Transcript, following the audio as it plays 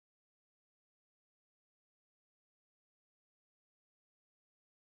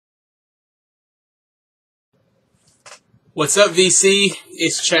What's up, VC?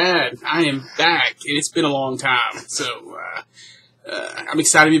 It's Chad. I am back, and it's been a long time. So I'm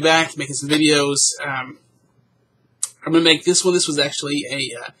excited to be back, making some videos. I'm going to make this one. This was actually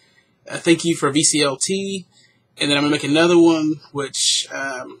a thank you for Vclt, and then I'm going to make another one, which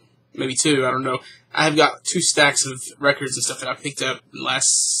maybe two, I don't know. I have got 2 stacks of records and stuff that I picked up in the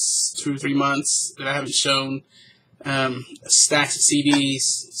last 2 or 3 months that I haven't shown. Stacks of CDs,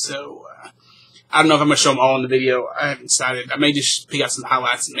 so I don't know if I'm going to show them all in the video. I haven't decided. I may just pick out some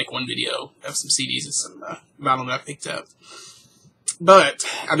highlights and make one video of some CDs and some vinyl that I picked up. But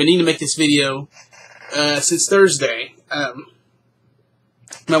I've been needing to make this video since Thursday.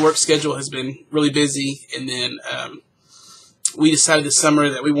 My work schedule has been really busy, and then we decided this summer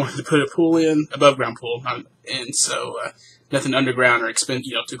that we wanted to put a pool in, above ground pool, and so nothing underground or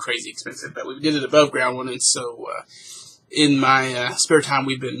too crazy expensive. But we did an above ground one, and so in my spare time,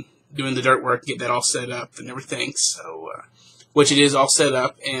 we've been doing the dirt work, get that all set up and everything. So, which it is all set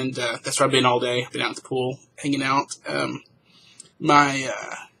up, and that's where I've been all day. I've been out at the pool, hanging out. My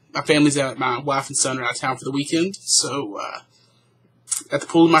family's out. My wife and son are out of town for the weekend, so got the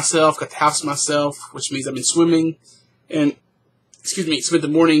pool to myself, got the house to myself, which means I've been swimming, and spent the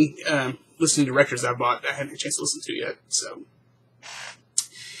morning listening to records I bought that I hadn't had a chance to listen to yet. So,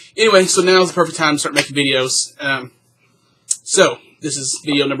 anyway, so now's the perfect time to start making videos. So, this is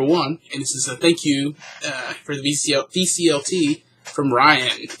video number 1, and this is a thank you for the VCLT from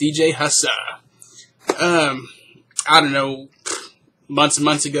Ryan, DJ Hussa. I don't know, months and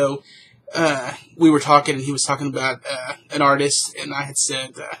months ago, we were talking, and he was talking about an artist, and I had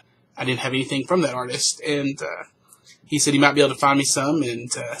said I didn't have anything from that artist, and he said he might be able to find me some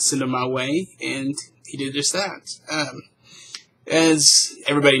and send them my way, and he did just that. As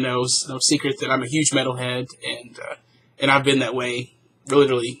everybody knows, no secret that I'm a huge metalhead, and I've been that way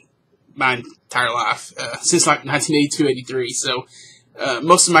literally my entire life, since like 1982, 83. So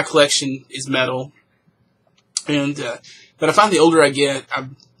most of my collection is metal. And but I find the older I get,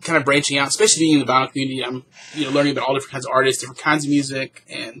 I'm kind of branching out, especially being in the vinyl community. I'm learning about all different kinds of artists, different kinds of music,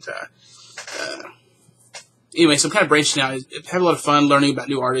 and anyway, so I'm kind of branching out. I have a lot of fun learning about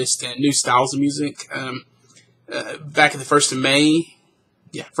new artists and new styles of music. Back at the 1st of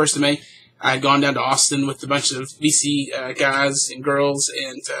May, I had gone down to Austin with a bunch of VC guys and girls,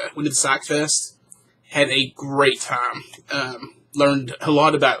 and went to the Psych Fest. Had a great time. Learned a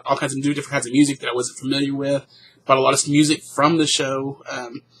lot about all kinds of different kinds of music that I wasn't familiar with. Bought a lot of music from the show.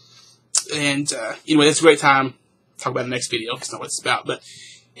 Anyway, that's a great time. Talk about it in the next video. It's not what it's about. But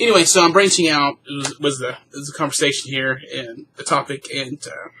anyway, so I'm branching out. It was the conversation here and the topic. And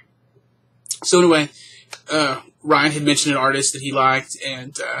so anyway, Ryan had mentioned an artist that he liked,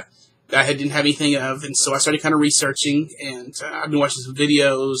 and I didn't have anything of, and so I started kind of researching, and I've been watching some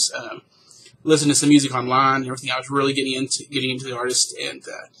videos, listening to some music online and everything. I was really getting into the artist, and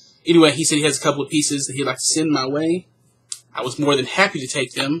anyway, he said he has a couple of pieces that he'd like to send my way. I was more than happy to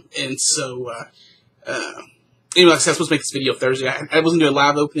take them, and so anyway, like I said, I was supposed to make this video Thursday. I wasn't doing a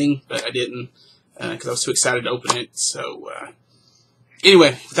live opening, but I didn't because I was too excited to open it. So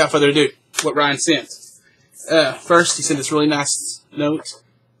anyway, without further ado, what Ryan sent. First, he sent this really nice note,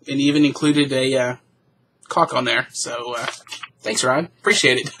 and he even included a clock on there. So, thanks, Ryan.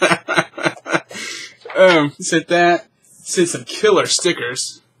 Appreciate it. He sent that. Sent some killer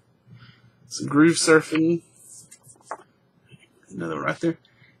stickers. Some groove surfing. Another one right there.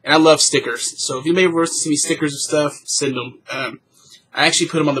 And I love stickers. So, if you may ever see me stickers of stuff, send them. I actually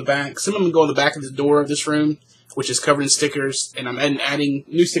put them on the back. Some of them go on the back of the door of this room, which is covered in stickers. And I'm adding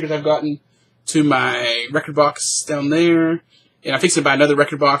new stickers I've gotten to my record box down there. And I'm fixing to buy another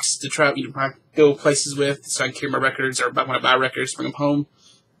record box to try, go places with, so I can carry my records, or when I buy records, bring them home.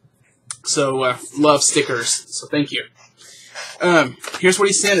 So, love stickers. So, thank you. Here's what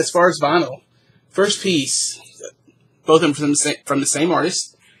he sent as far as vinyl. First piece, both of them from the same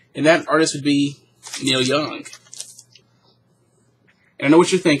artist, and that artist would be Neil Young. And I know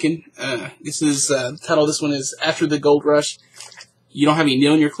what you're thinking. This is, the title of this one is After the Gold Rush. You don't have any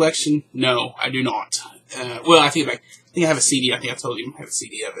Neil in your collection? No, I do not. Well, I think I have a CD. I think I told you I have a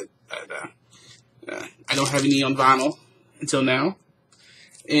CD of it. But I don't have any on vinyl until now.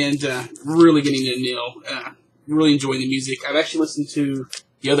 And really getting into Neil. Really enjoying the music. I've actually listened to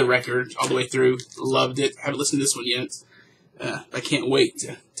the other record all the way through. Loved it. Haven't listened to this one yet. I can't wait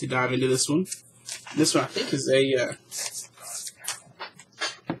to dive into this one. This one I think is a...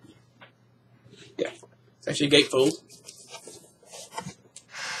 it's actually a gatefold.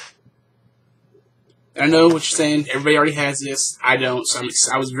 I know what you're saying. Everybody already has this. I don't, so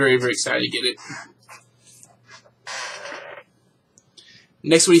I was very, very excited to get it.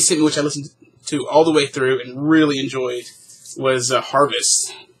 Next one he sent me, which I listened to all the way through and really enjoyed, was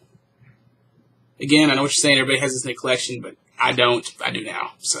Harvest. Again, I know what you're saying. Everybody has this in their collection, but I don't. I do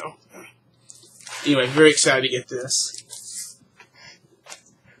now. So, anyway, very excited to get this.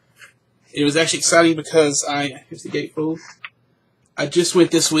 It was actually exciting because here's the gatefold. I just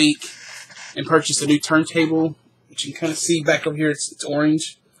went this week and purchased a new turntable, which you can kind of see back over here. It's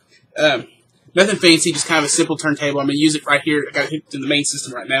orange. Nothing fancy, just kind of a simple turntable. I'm going to use it right here. I got it hooked in the main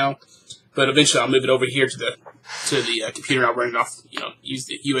system right now, but eventually I'll move it over here to the computer. I'll run it off, use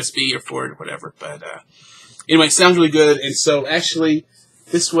the USB or for it or whatever. But anyway, it sounds really good. And so actually,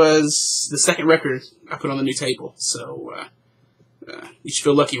 this was the second record I put on the new table. So you should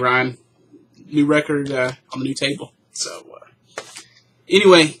feel lucky, Ryan. New record on the new table. So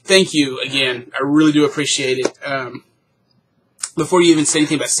anyway, thank you again. I really do appreciate it. Before you even say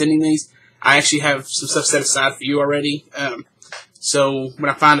anything about sending these, I actually have some stuff set aside for you already. So when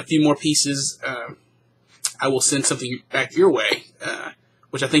I find a few more pieces, I will send something back your way,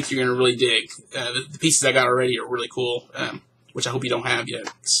 which I think you're going to really dig. The pieces I got already are really cool, which I hope you don't have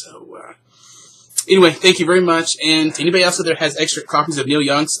yet. So anyway, thank you very much. And to anybody else out there has extra copies of Neil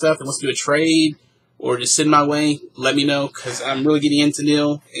Young stuff that wants to do a trade or just send my way, let me know, because I'm really getting into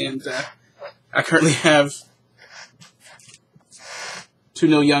Neil. And I currently have 2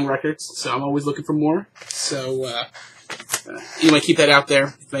 Neil Young records, so I'm always looking for more. So anyway, keep that out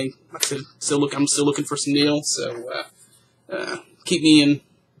there. Like I said, I'm still looking for some Neil. So keep me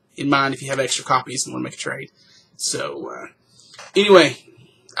in mind if you have extra copies and want to make a trade. So anyway,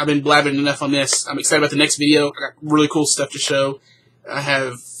 I've been blabbing enough on this. I'm excited about the next video. I got really cool stuff to show. I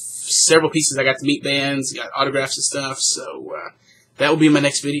have several pieces. I got to meet bands, got autographs and stuff. So that will be in my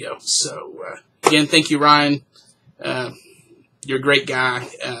next video. So again, thank you, Ryan. You're a great guy.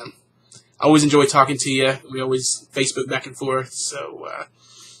 I always enjoy talking to you. We always Facebook back and forth. So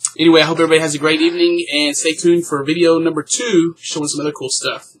anyway, I hope everybody has a great evening, and stay tuned for video number 2 showing some other cool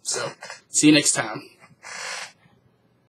stuff. So see you next time.